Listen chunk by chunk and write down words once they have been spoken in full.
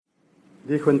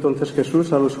Dijo entonces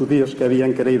Jesús a los judíos que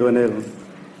habían creído en él: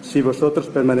 si vosotros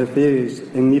permanecéis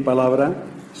en mi palabra,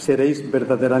 seréis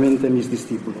verdaderamente mis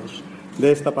discípulos.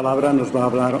 De esta palabra nos va a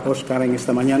hablar Óscar en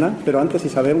esta mañana, pero antes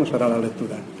Isabel nos hará la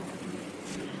lectura.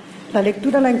 La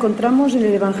lectura la encontramos en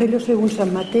el Evangelio según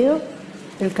San Mateo,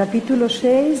 el capítulo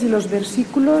 6, los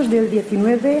versículos del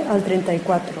 19 al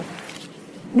 34.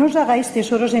 No os hagáis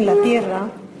tesoros en la tierra,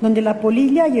 donde la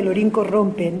polilla y el orín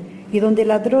corrompen, y donde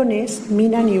ladrones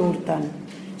minan y hurtan,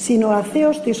 sino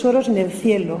haceos tesoros en el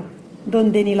cielo,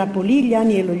 donde ni la polilla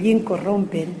ni el hollín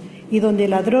corrompen, y donde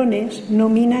ladrones no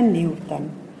minan ni hurtan.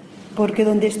 Porque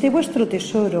donde esté vuestro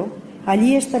tesoro,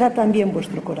 allí estará también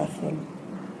vuestro corazón.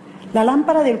 La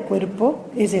lámpara del cuerpo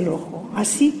es el ojo,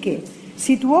 así que,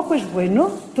 si tu ojo es bueno,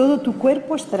 todo tu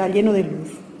cuerpo estará lleno de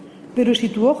luz. Pero si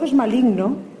tu ojo es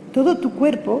maligno, todo tu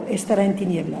cuerpo estará en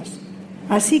tinieblas.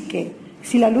 Así que,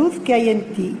 si la luz que hay en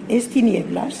ti es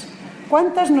tinieblas,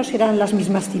 ¿cuántas no serán las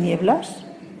mismas tinieblas?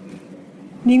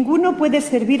 Ninguno puede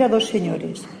servir a dos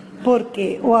señores,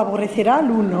 porque o aborrecerá al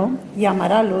uno y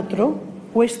amará al otro,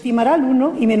 o estimará al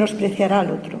uno y menospreciará al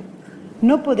otro.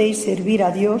 No podéis servir a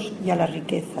Dios y a las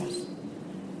riquezas.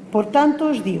 Por tanto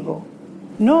os digo,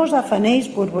 no os afanéis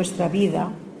por vuestra vida,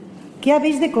 qué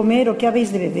habéis de comer o qué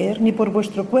habéis de beber, ni por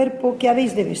vuestro cuerpo, qué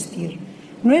habéis de vestir.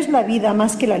 ¿No es la vida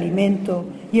más que el alimento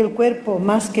y el cuerpo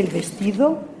más que el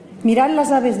vestido? Mirad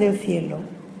las aves del cielo,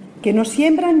 que no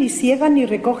siembran, ni siegan, ni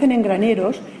recogen en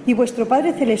graneros, y vuestro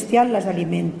Padre Celestial las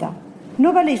alimenta.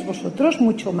 ¿No valéis vosotros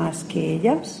mucho más que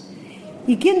ellas?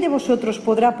 ¿Y quién de vosotros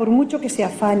podrá, por mucho que se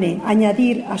afane,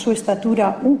 añadir a su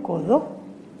estatura un codo?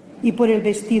 Y por el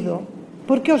vestido,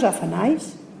 ¿por qué os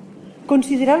afanáis?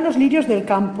 Considerad los lirios del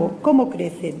campo, cómo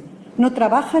crecen, no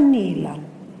trabajan ni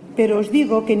hilan. Pero os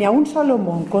digo que ni aun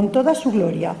Salomón, con toda su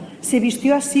gloria, se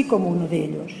vistió así como uno de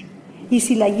ellos. Y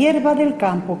si la hierba del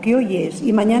campo que hoy es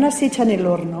y mañana se echa en el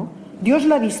horno, Dios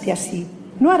la viste así,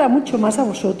 ¿no hará mucho más a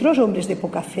vosotros, hombres de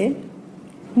poca fe?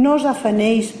 No os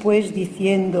afanéis, pues,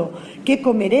 diciendo, ¿qué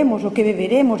comeremos, o qué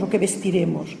beberemos, o qué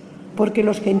vestiremos? Porque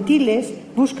los gentiles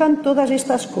buscan todas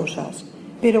estas cosas,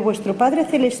 pero vuestro Padre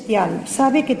Celestial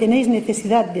sabe que tenéis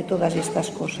necesidad de todas estas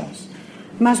cosas.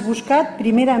 Mas buscad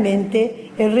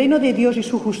primeramente el reino de Dios y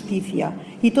su justicia,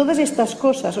 y todas estas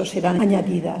cosas os serán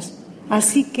añadidas.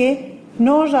 Así que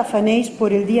no os afanéis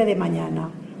por el día de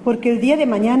mañana, porque el día de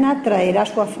mañana traerá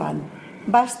su afán.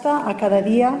 Basta a cada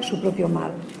día su propio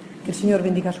mal. Que el Señor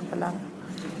bendiga su palabra.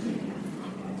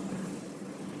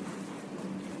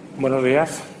 Buenos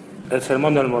días. El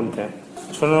Sermón del Monte.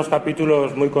 Son unos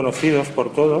capítulos muy conocidos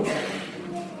por todos,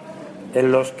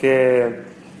 en los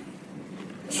que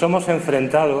somos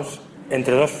enfrentados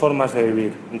entre dos formas de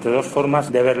vivir, entre dos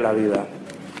formas de ver la vida.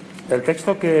 El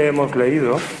texto que hemos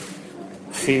leído,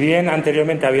 si bien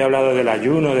anteriormente había hablado del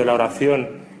ayuno, de la oración,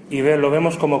 y lo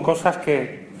vemos como cosas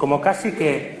que, como casi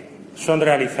que son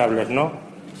realizables,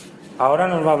 ¿no? Ahora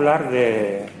nos va a hablar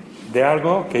de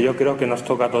algo que yo creo que nos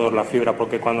toca a todos la fibra,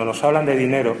 porque cuando nos hablan de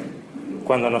dinero,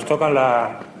 cuando nos tocan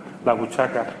la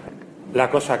buchaca, la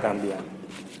cosa cambia.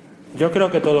 Yo creo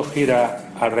que todo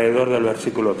gira alrededor del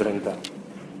versículo 30.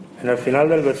 En el final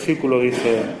del versículo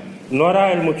dice: ¿no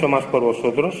hará Él mucho más por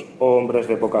vosotros, oh hombres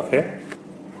de poca fe?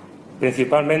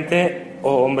 Principalmente,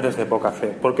 oh hombres de poca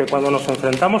fe. Porque cuando nos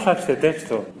enfrentamos a este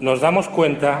texto, nos damos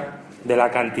cuenta de la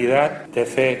cantidad de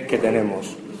fe que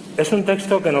tenemos. Es un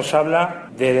texto que nos habla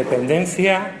de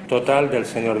dependencia total del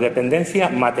Señor, dependencia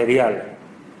material.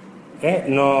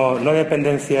 No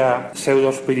dependencia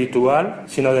pseudo-espiritual,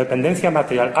 sino dependencia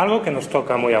material, algo que nos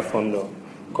toca muy a fondo,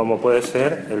 como puede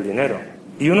ser el dinero.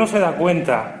 Y uno se da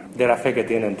cuenta de la fe que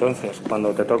tiene entonces, cuando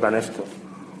te tocan esto,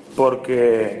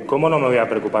 porque ¿cómo no me voy a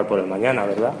preocupar por el mañana,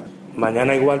 verdad?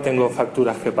 Mañana igual tengo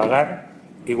facturas que pagar,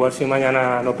 igual si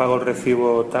mañana no pago el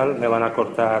recibo tal, me van a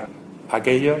cortar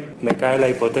aquello, me cae la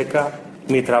hipoteca,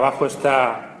 mi trabajo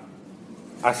está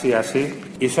así,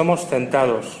 y somos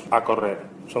tentados a correr.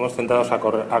 Somos tentados a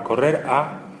correr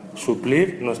a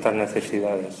suplir nuestras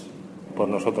necesidades por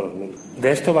nosotros mismos.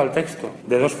 De esto va el texto,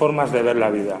 de dos formas de ver la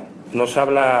vida. Nos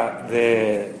habla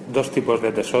de dos tipos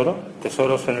de tesoro,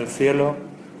 tesoros en el cielo,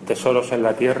 tesoros en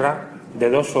la tierra, de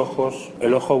dos ojos,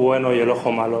 el ojo bueno y el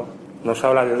ojo malo. Nos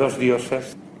habla de dos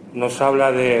dioses, nos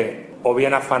habla de o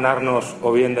bien afanarnos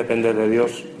o bien depender de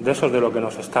Dios. De eso es de lo que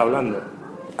nos está hablando.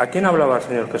 ¿A quién hablaba el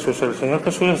Señor Jesús? El Señor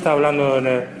Jesús está hablando en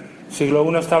el siglo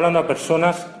I, está hablando a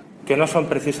personas que no son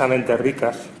precisamente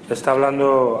ricas, está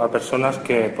hablando a personas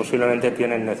que posiblemente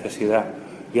tienen necesidad.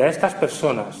 Y a estas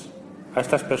personas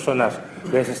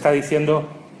les está diciendo: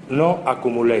 no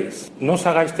acumuléis, no os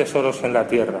hagáis tesoros en la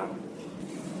tierra.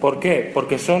 ¿Por qué?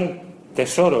 Porque son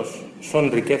tesoros,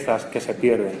 son riquezas que se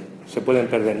pierden, se pueden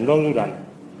perder, no duran.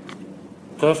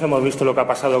 Todos hemos visto lo que ha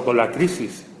pasado con la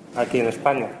crisis aquí en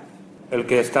España. El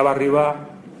que estaba arriba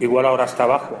igual ahora está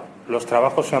abajo. Los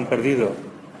trabajos se han perdido.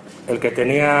 El que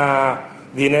tenía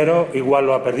dinero igual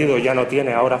lo ha perdido, ya no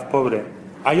tiene, ahora es pobre.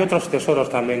 Hay otros tesoros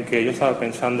también que yo estaba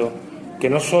pensando, que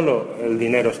no solo el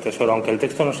dinero es tesoro, aunque el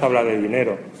texto nos habla de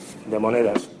dinero, de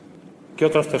monedas. ¿Qué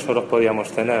otros tesoros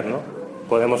podíamos tener, no?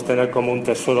 Podemos tener como un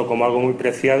tesoro, como algo muy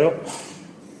preciado,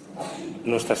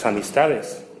 nuestras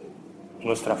amistades,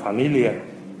 nuestra familia,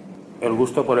 el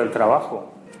gusto por el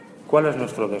trabajo. ¿Cuál es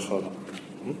nuestro tesoro?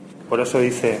 Por eso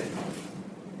dice,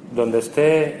 donde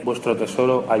esté vuestro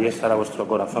tesoro, allí estará vuestro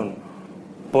corazón.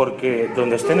 Porque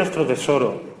donde esté nuestro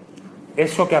tesoro,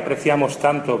 eso que apreciamos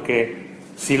tanto, que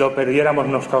si lo perdiéramos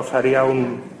nos causaría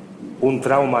un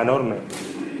trauma enorme,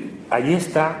 allí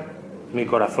está mi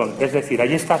corazón. Es decir,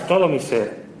 allí está todo mi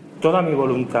ser, toda mi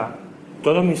voluntad,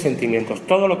 todos mis sentimientos,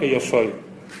 todo lo que yo soy,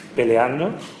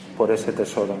 peleando por ese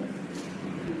tesoro.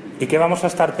 ¿Y qué vamos a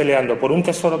estar peleando? ¿Por un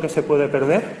tesoro que se puede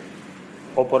perder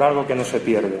o por algo que no se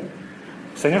pierde?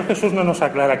 El Señor Jesús no nos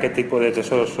aclara qué tipo de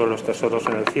tesoros son los tesoros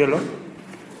en el cielo,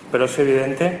 pero es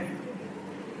evidente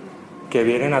que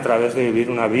vienen a través de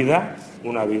vivir una vida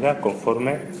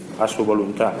conforme a su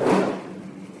voluntad.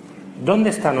 ¿Dónde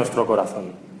está nuestro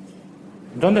corazón?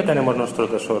 ¿Dónde tenemos nuestro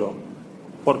tesoro?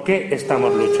 ¿Por qué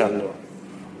estamos luchando?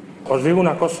 Os digo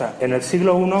una cosa, en el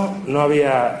siglo I no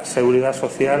había seguridad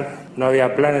social, no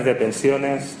había planes de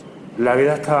pensiones, la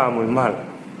vida estaba muy mal,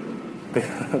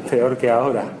 peor que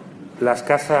ahora. Las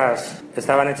casas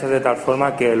estaban hechas de tal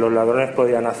forma que los ladrones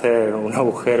podían hacer un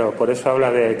agujero, por eso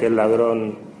habla de que el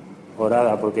ladrón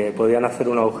oraba, porque podían hacer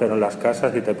un agujero en las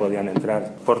casas y te podían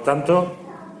entrar. Por tanto,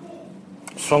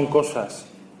 son cosas,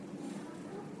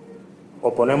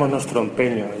 o ponemos nuestro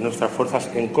empeño y nuestras fuerzas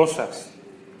en cosas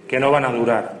que no van a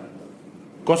durar,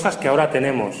 cosas que ahora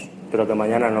tenemos, pero que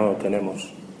mañana no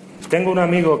tenemos. Tengo un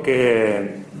amigo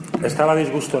que estaba a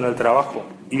disgusto en el trabajo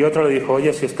y otro le dijo,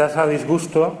 oye, si estás a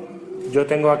disgusto, yo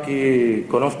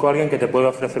conozco a alguien que te puede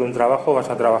ofrecer un trabajo, vas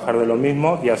a trabajar de lo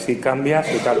mismo y así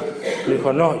cambias y tal. Le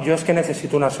dijo, no, yo es que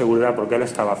necesito una seguridad, porque él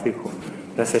estaba fijo.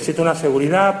 Necesito una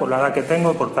seguridad por la edad que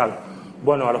tengo, por tal.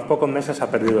 Bueno, a los pocos meses ha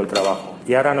perdido el trabajo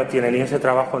y ahora no tiene ni ese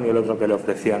trabajo ni el otro que le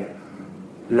ofrecían.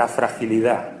 La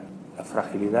fragilidad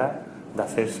de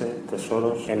hacerse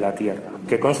tesoros en la tierra.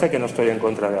 Que conste que no estoy en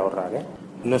contra de ahorrar, ¿eh?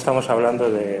 No estamos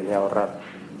hablando de ahorrar,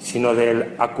 sino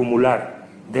del acumular,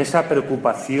 de esa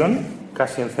preocupación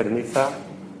casi enfermiza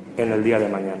en el día de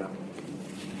mañana.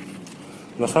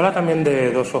 Nos habla también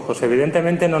de dos ojos.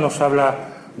 Evidentemente no nos habla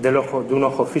de un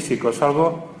ojo físico, es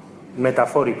algo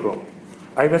metafórico.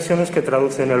 Hay versiones que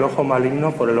traducen el ojo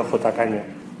maligno por el ojo tacaño.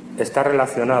 Está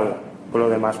relacionado con lo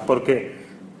demás, porque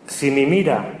si mi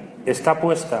mira está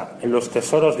puesta en los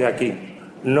tesoros de aquí,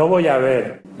 no voy a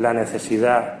ver la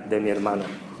necesidad de mi hermano.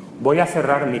 Voy a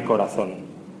cerrar mi corazón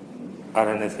a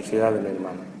la necesidad de mi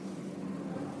hermano.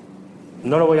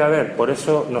 No lo voy a ver, por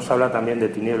eso nos habla también de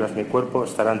tinieblas. Mi cuerpo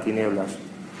estará en tinieblas.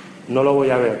 No lo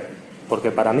voy a ver, porque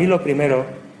para mí lo primero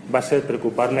va a ser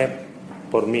preocuparme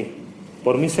por mí,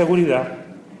 por mi seguridad,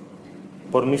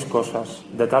 por mis cosas,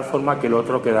 de tal forma que lo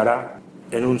otro quedará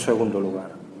en un segundo lugar.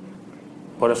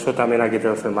 Por eso también aquí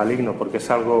traduce el maligno, porque es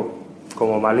algo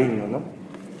como maligno, ¿no?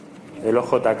 El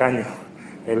ojo tacaño,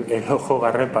 el ojo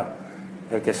garrepa,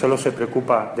 el que solo se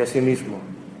preocupa de sí mismo,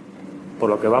 por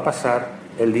lo que va a pasar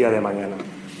el día de mañana.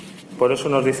 Por eso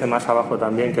nos dice más abajo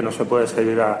también que no se puede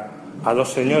servir a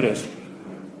dos señores,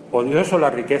 o Dios o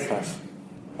las riquezas.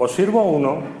 O sirvo a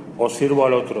uno o sirvo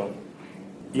al otro.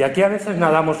 Y aquí a veces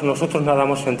nosotros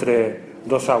nadamos entre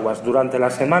dos aguas. Durante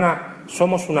la semana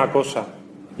somos una cosa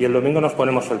y el domingo nos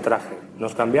ponemos el traje.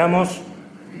 Nos cambiamos,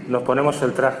 nos ponemos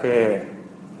el traje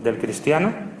del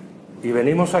cristiano y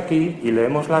venimos aquí y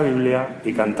leemos la Biblia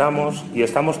y cantamos y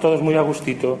estamos todos muy a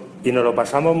gustito y nos lo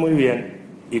pasamos muy bien.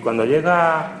 Y cuando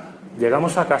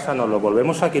llegamos a casa nos lo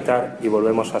volvemos a quitar y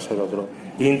volvemos a ser otro.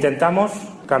 E intentamos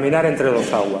caminar entre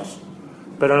dos aguas.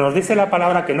 Pero nos dice la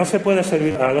palabra que no se puede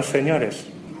servir a dos señores.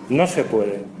 No se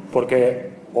puede, porque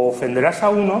o ofenderás a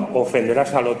uno o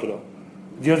ofenderás al otro.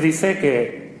 Dios dice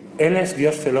que Él es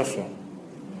Dios celoso.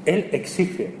 Él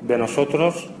exige de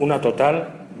nosotros una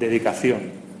total dedicación.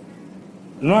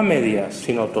 No a medias,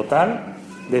 sino total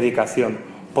dedicación.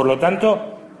 Por lo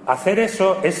tanto, hacer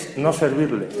eso es no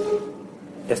servirle.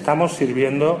 Estamos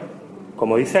sirviendo,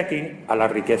 como dice aquí, a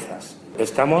las riquezas.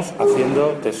 Estamos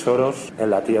haciendo tesoros en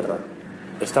la tierra.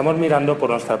 Estamos mirando por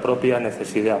nuestra propia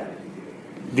necesidad.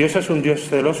 Dios es un Dios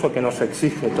celoso que nos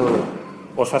exige todo.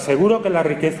 Os aseguro que las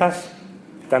riquezas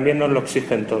también nos lo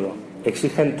exigen todo.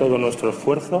 Exigen todo nuestro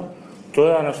esfuerzo,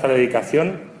 toda nuestra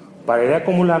dedicación, para ir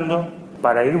acumulando,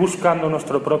 para ir buscando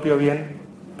nuestro propio bien,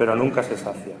 pero nunca se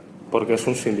sacia, porque es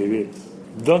un sinvivir.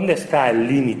 ¿Dónde está el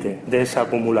límite de esa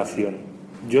acumulación?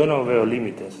 Yo no veo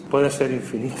límites, puede ser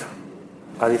infinito.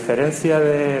 A diferencia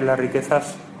de las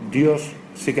riquezas, Dios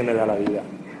sí que me da la vida.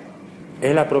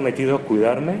 Él ha prometido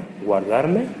cuidarme,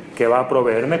 guardarme, que va a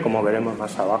proveerme, como veremos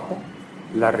más abajo.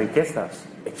 Las riquezas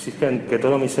exigen que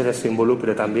todo mi ser se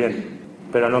involucre también,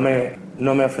 pero no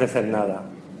me ofrecen nada.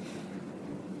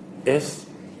 Es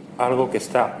algo que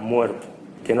está muerto,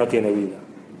 que no tiene vida.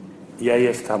 Y ahí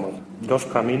estamos, dos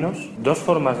caminos, dos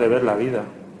formas de ver la vida.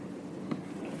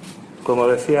 Como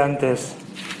decía antes,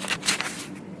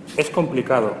 es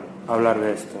complicado hablar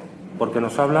de esto, porque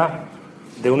nos habla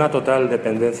de una total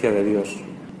dependencia de Dios.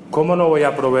 ¿Cómo no voy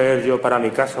a proveer yo para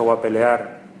mi casa o a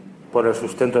pelear por el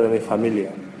sustento de mi familia,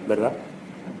 verdad?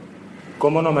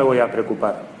 ¿Cómo no me voy a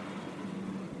preocupar?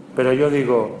 Pero yo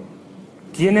digo,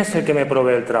 ¿quién es el que me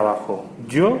provee el trabajo?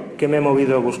 ¿Yo que me he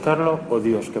movido a buscarlo o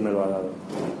Dios que me lo ha dado?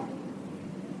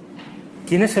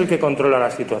 ¿Quién es el que controla la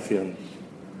situación?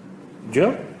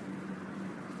 ¿Yo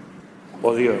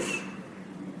o Dios?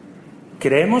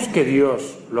 ¿Creemos que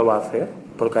Dios lo va a hacer?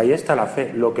 Porque ahí está la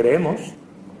fe. ¿Lo creemos?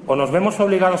 ¿O nos vemos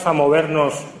obligados a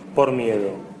movernos por miedo?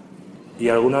 Y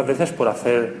algunas veces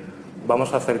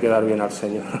vamos a hacer quedar bien al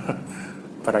Señor,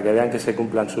 para que vean que se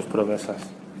cumplan sus promesas.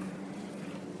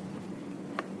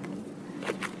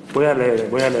 Voy a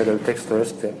leer el texto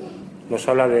este. Nos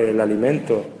habla del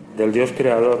alimento, del Dios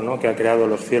creador, ¿no?, que ha creado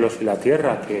los cielos y la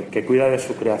tierra, que cuida de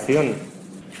su creación.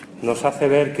 Nos hace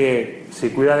ver que si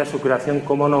cuida de su creación,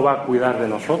 ¿cómo no va a cuidar de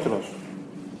nosotros?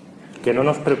 Que no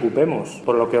nos preocupemos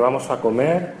por lo que vamos a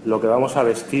comer, lo que vamos a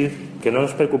vestir, que no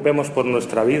nos preocupemos por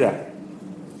nuestra vida.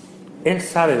 Él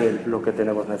sabe de lo que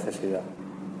tenemos necesidad.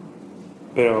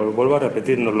 Pero vuelvo a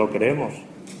repetir, nos lo creemos.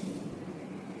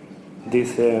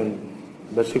 Dice,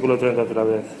 versículo 30 otra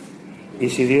vez, ¿y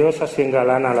si Dios así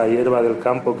engalana la hierba del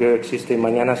campo que hoy existe y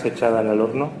mañana es echada en el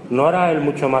horno? ¿No hará Él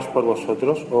mucho más por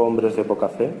vosotros, oh hombres de poca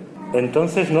fe?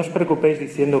 Entonces no os preocupéis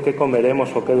diciendo qué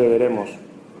comeremos o qué beberemos,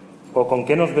 o con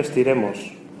qué nos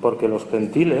vestiremos, porque los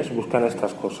gentiles buscan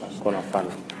estas cosas con afán.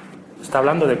 Está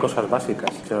hablando de cosas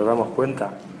básicas, si nos damos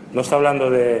cuenta. No está hablando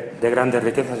de grandes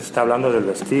riquezas, está hablando del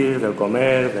vestir, del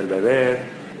comer, del beber.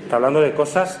 Está hablando de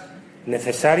cosas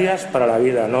necesarias para la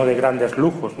vida, no de grandes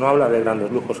lujos. No habla de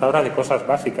grandes lujos, habla de cosas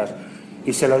básicas.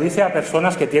 Y se lo dice a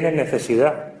personas que tienen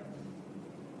necesidad.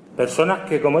 Personas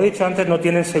que, como he dicho antes, no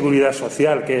tienen seguridad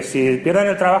social, que si pierden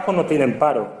el trabajo no tienen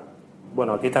paro.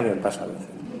 Bueno, aquí también pasa a veces.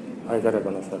 Hay que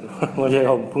reconocerlo. Hemos llegado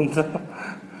a un punto.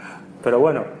 Pero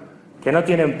bueno, que no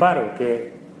tienen paro,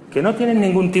 que no tienen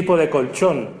ningún tipo de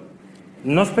colchón.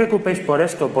 No os preocupéis por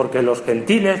esto, porque los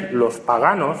gentiles, los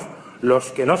paganos,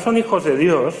 los que no son hijos de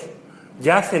Dios,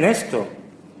 ya hacen esto.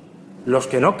 Los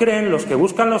que no creen, los que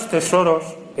buscan los tesoros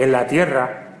en la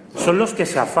tierra, son los que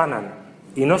se afanan.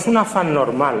 Y no es un afán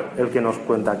normal el que nos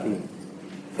cuenta aquí.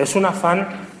 Es un afán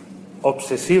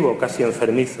obsesivo, casi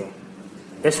enfermizo.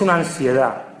 Es una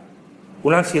ansiedad.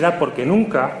 Una ansiedad porque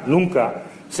nunca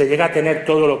se llega a tener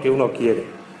todo lo que uno quiere.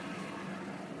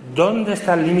 ¿Dónde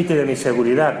está el límite de mi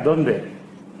seguridad? ¿Dónde?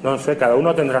 No sé, cada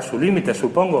uno tendrá su límite,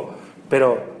 supongo,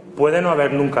 pero puede no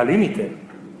haber nunca límite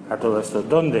a todo esto.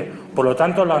 ¿Dónde? Por lo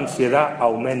tanto, la ansiedad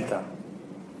aumenta.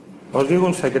 Os digo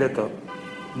un secreto.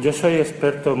 Yo soy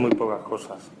experto en muy pocas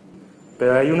cosas,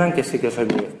 pero hay una en que sí que soy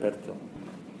muy experto.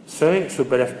 Soy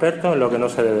súper experto en lo que no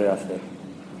se debe hacer.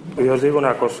 Y os digo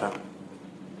una cosa.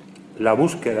 La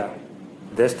búsqueda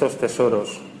de estos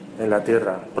tesoros en la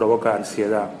tierra provoca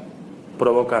ansiedad,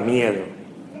 provoca miedo,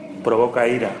 provoca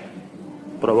ira,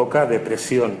 provoca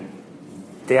depresión,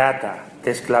 te ata, te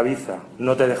esclaviza,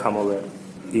 no te deja mover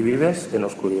y vives en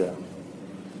oscuridad.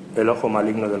 El ojo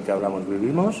maligno del que hablamos,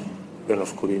 vivimos en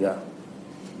oscuridad.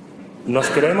 ¿Nos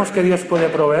creemos que Dios puede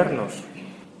proveernos?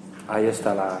 Ahí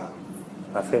está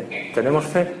la fe. ¿Tenemos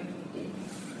fe?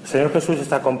 El Señor Jesús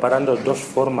está comparando dos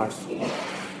formas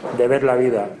de ver la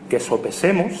vida, que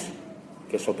sopesemos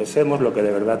lo que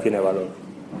de verdad tiene valor.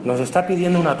 Nos está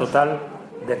pidiendo una total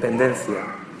dependencia,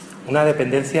 una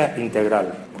dependencia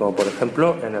integral, como por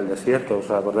ejemplo en el desierto. ¿Os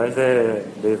acordáis de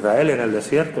Israel en el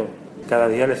desierto? Cada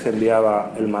día les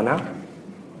enviaba el maná,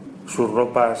 sus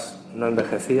ropas no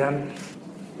envejecían,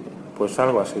 pues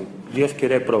algo así. Dios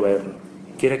quiere proveernos,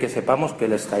 quiere que sepamos que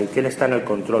Él está ahí, que Él está en el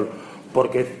control,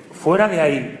 porque fuera de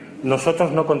ahí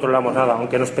nosotros no controlamos nada,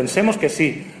 aunque nos pensemos que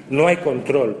sí, no hay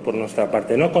control por nuestra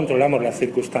parte, no controlamos las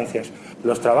circunstancias,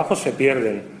 los trabajos se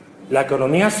pierden, la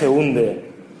economía se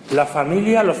hunde, la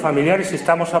familia, los familiares, si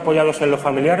estamos apoyados en los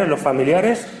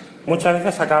familiares muchas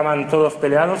veces acaban todos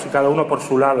peleados y cada uno por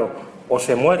su lado, o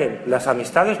se mueren, las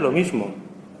amistades lo mismo.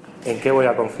 ¿En qué voy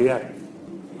a confiar?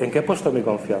 ¿En qué he puesto mi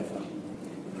confianza?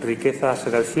 ¿Riquezas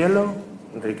en el cielo?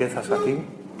 ¿Riquezas aquí?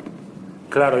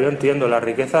 Claro, yo entiendo, las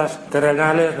riquezas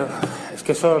terrenales es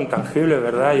que son tangibles,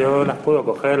 ¿verdad? Yo las puedo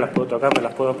coger, las puedo tocar, me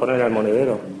las puedo poner en el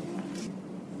monedero.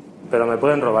 Pero me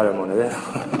pueden robar el monedero.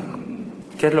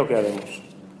 ¿Qué es lo que haremos?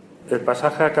 El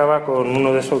pasaje acaba con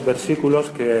uno de esos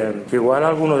versículos que igual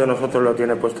alguno de nosotros lo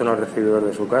tiene puesto en el recibidor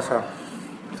de su casa.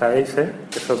 ¿Sabéis,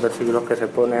 esos versículos que se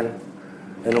ponen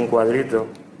en un cuadrito?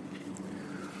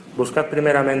 Buscad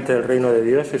primeramente el reino de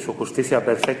Dios y su justicia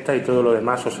perfecta y todo lo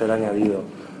demás os será añadido.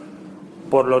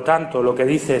 Por lo tanto, lo que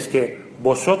dice es que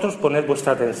vosotros poned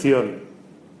vuestra atención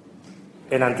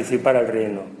en anticipar el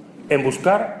reino, en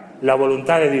buscar la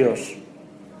voluntad de Dios,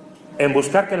 en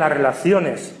buscar que las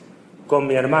relaciones con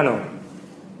mi hermano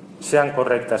sean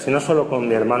correctas, y no solo con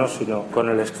mi hermano, sino con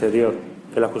el exterior,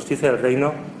 que la justicia del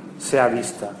reino sea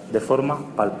vista de forma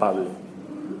palpable.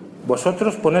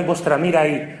 Vosotros poned vuestra mira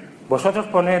ahí, vosotros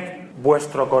poned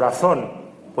vuestro corazón,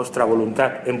 vuestra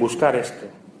voluntad en buscar esto,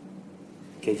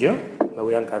 que yo me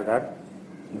voy a encargar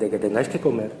de que tengáis que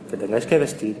comer, que tengáis que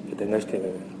vestir, que tengáis que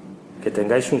beber, que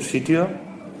tengáis un sitio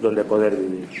donde poder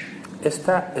vivir.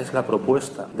 Esta es la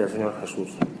propuesta del Señor Jesús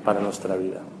para nuestra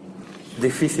vida.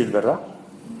 Difícil, ¿verdad?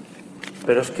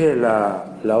 Pero es que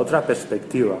la otra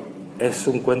perspectiva es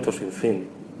un cuento sin fin.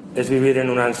 Es vivir en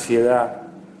una ansiedad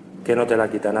que no te la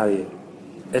quita nadie.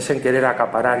 Es en querer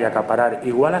acaparar y acaparar.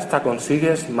 Igual hasta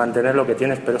consigues mantener lo que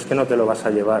tienes, pero es que no te lo vas a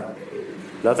llevar.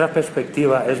 La otra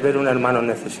perspectiva es ver a un hermano en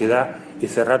necesidad y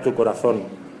cerrar tu corazón,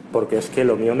 porque es que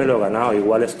lo mío me lo he ganado.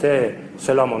 Igual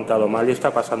se lo ha montado mal y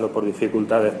está pasando por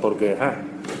dificultades porque,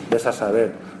 ves a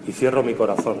saber, y cierro mi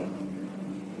corazón.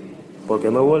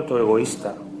 Porque me he vuelto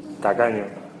egoísta, tacaño,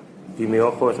 y mi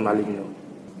ojo es maligno.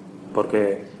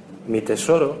 Porque mi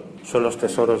tesoro son los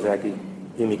tesoros de aquí,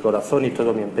 y mi corazón y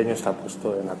todo mi empeño está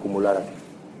puesto en acumular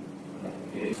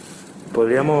aquí.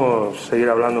 Podríamos seguir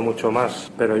hablando mucho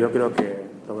más, pero yo creo que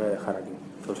lo voy a dejar aquí.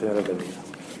 Que el Señor te bendiga.